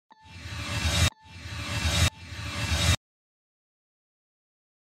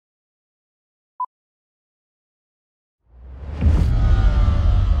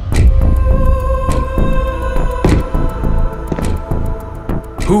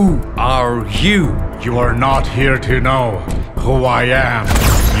Who are you? You are not here to know who I am.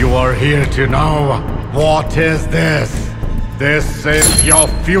 You are here to know what is this. This is your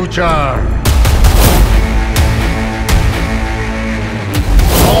future.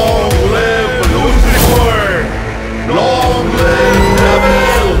 Long live Lucifer! Long live Devil!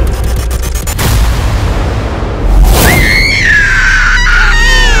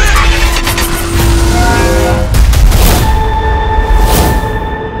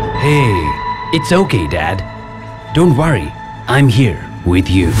 Hey, it's okay, Dad. Don't worry, I'm here with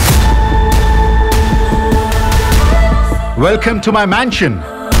you. Welcome to my mansion.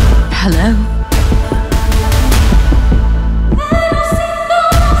 Hello.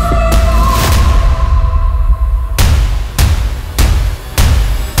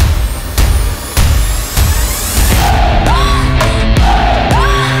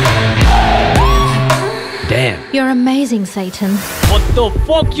 Damn. You're amazing, Satan. What the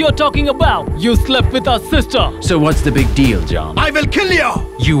fuck you're talking about? You slept with our sister. So what's the big deal, John? I will kill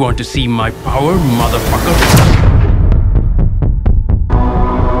you! You want to see my power, motherfucker?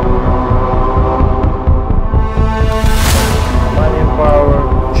 Money and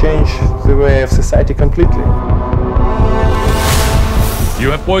power change the way of society completely. You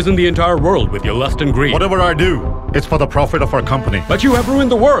have poisoned the entire world with your lust and greed. Whatever I do, it's for the profit of our company. But you have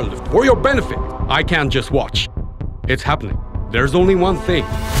ruined the world for your benefit. I can't just watch. It's happening. There's only one thing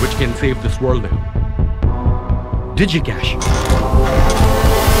which can save this world now. Digicash.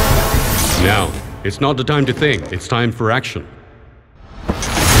 Now, it's not the time to think. It's time for action.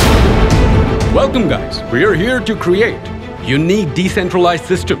 Welcome, guys. We are here to create unique decentralized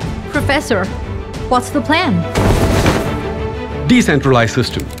system. Professor, what's the plan? Decentralized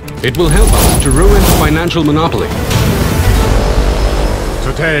system. It will help us to ruin the financial monopoly.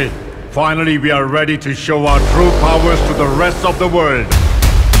 Today, finally we are ready to show our true powers to the rest of the world.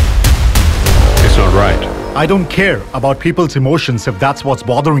 It's not right. I don't care about people's emotions if that's what's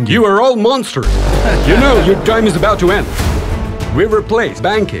bothering you. You are all monsters. You know your time is about to end. We replace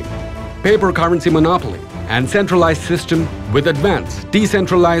banking, paper currency monopoly, and centralized system with advanced,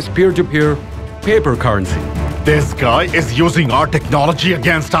 decentralized peer-to-peer paper currency. This guy is using our technology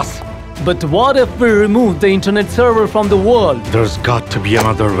against us. But what if we remove the internet server from the world? There's got to be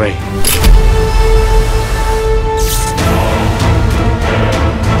another way.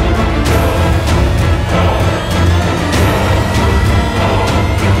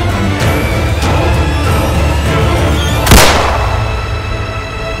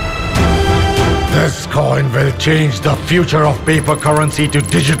 This coin will change the future of paper currency to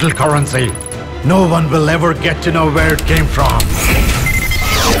digital currency. No one will ever get to know where it came from.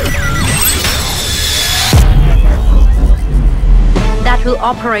 That will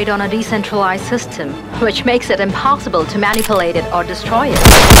operate on a decentralized system, which makes it impossible to manipulate it or destroy it.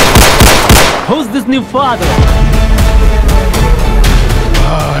 Who's this new father?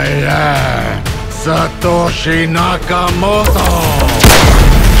 I am Satoshi Nakamoto!